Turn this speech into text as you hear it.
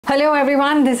Hello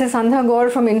everyone, this is Sandhya Gaur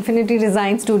from Infinitti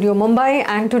Design Studio, Mumbai,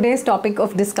 and today's topic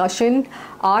of discussion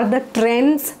are the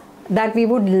trends that we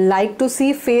would like to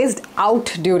see phased out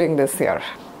during this year.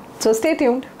 So stay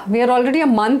tuned. We are already a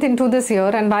month into this year,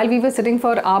 and while we were sitting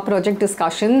for our project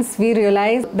discussions, we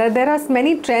realized that there are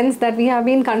many trends that we have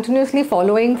been continuously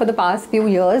following for the past few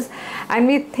years, and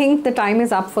we think the time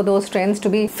is up for those trends to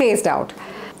be phased out.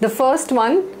 The first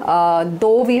one,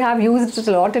 though we have used it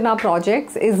a lot in our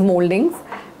projects, is moldings.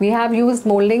 We have used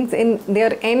moldings in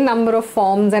their n number of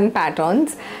forms and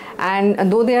patterns,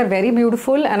 and though they are very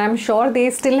beautiful, and I'm sure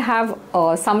they still have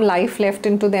some life left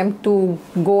into them to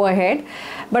go ahead,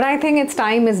 but I think its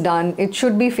time is done. It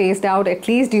should be phased out at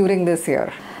least during this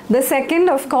year. The second,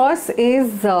 of course,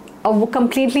 is a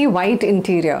completely white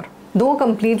interior. Though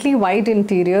completely white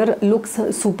interior looks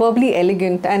superbly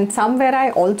elegant, and somewhere I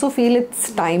also feel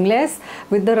it's timeless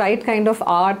with the right kind of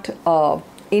art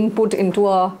input into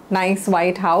a nice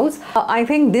white house. I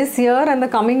think this year and the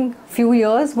coming few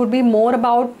years would be more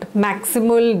about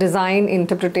maximal design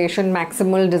interpretation,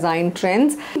 maximal design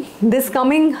trends. This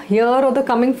coming year or the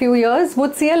coming few years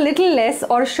would see a little less,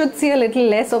 or should see a little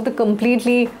less, of the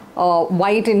completely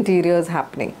white interiors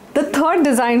happening. The third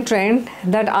design trend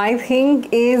that I think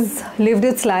is lived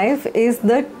its life is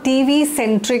the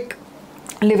TV-centric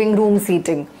living room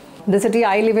seating. The city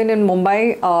I live in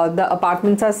Mumbai, the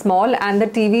apartments are small and the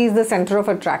TV is the center of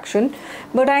attraction.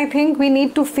 But I think we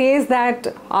need to phase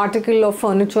that article of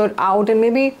furniture out and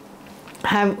maybe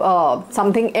have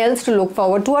something else to look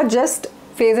forward to, or just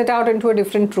phase it out into a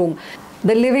different room.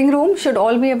 The living room should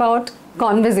all be about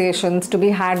conversations to be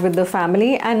had with the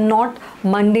family and not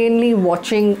mundanely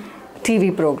watching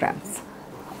TV programs.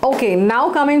 Okay,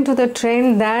 now coming to the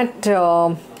trend that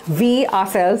we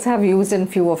ourselves have used in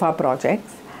few of our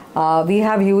projects. We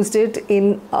have used it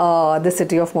in the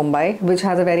city of Mumbai, which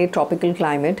has a very tropical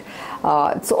climate.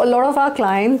 So a lot of our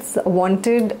clients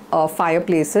wanted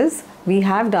fireplaces. We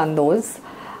have done those,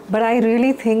 but I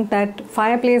really think that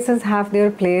fireplaces have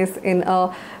their place in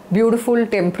a beautiful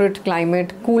temperate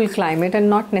climate, cool climate, and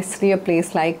not necessarily a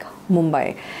place like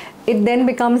Mumbai. It then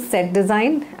becomes set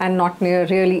design and not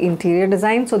really interior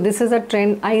design. So this is a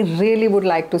trend I really would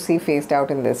like to see phased out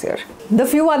in this year. The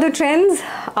few other trends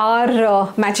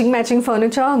are matching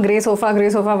furniture. Grey sofa,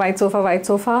 white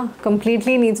sofa.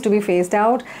 Completely needs to be phased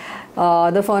out.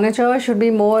 The furniture should be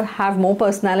have more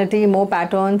personality, more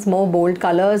patterns, more bold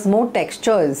colors, more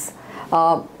textures,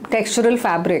 textural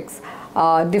fabrics.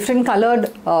 Different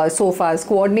colored sofas,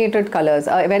 coordinated colors.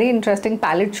 A very interesting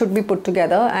palette should be put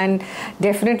together, and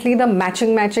definitely the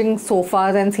matching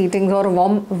sofas and seatings, or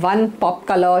one pop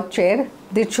color chair,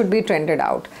 this should be trended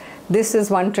out. This is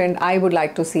one trend I would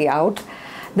like to see out.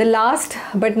 The last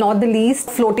but not the least,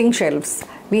 floating shelves.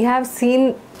 We have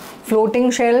seen floating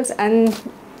shelves and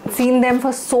seen them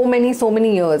for so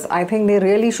many years. I think they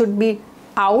really should be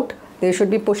out. They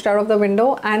should be pushed out of the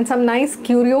window, and some nice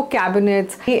curio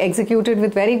cabinets executed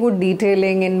with very good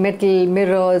detailing in metal,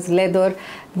 mirrors, leather,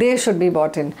 they should be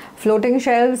bought in. Floating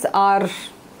shelves are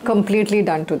completely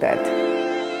done to death.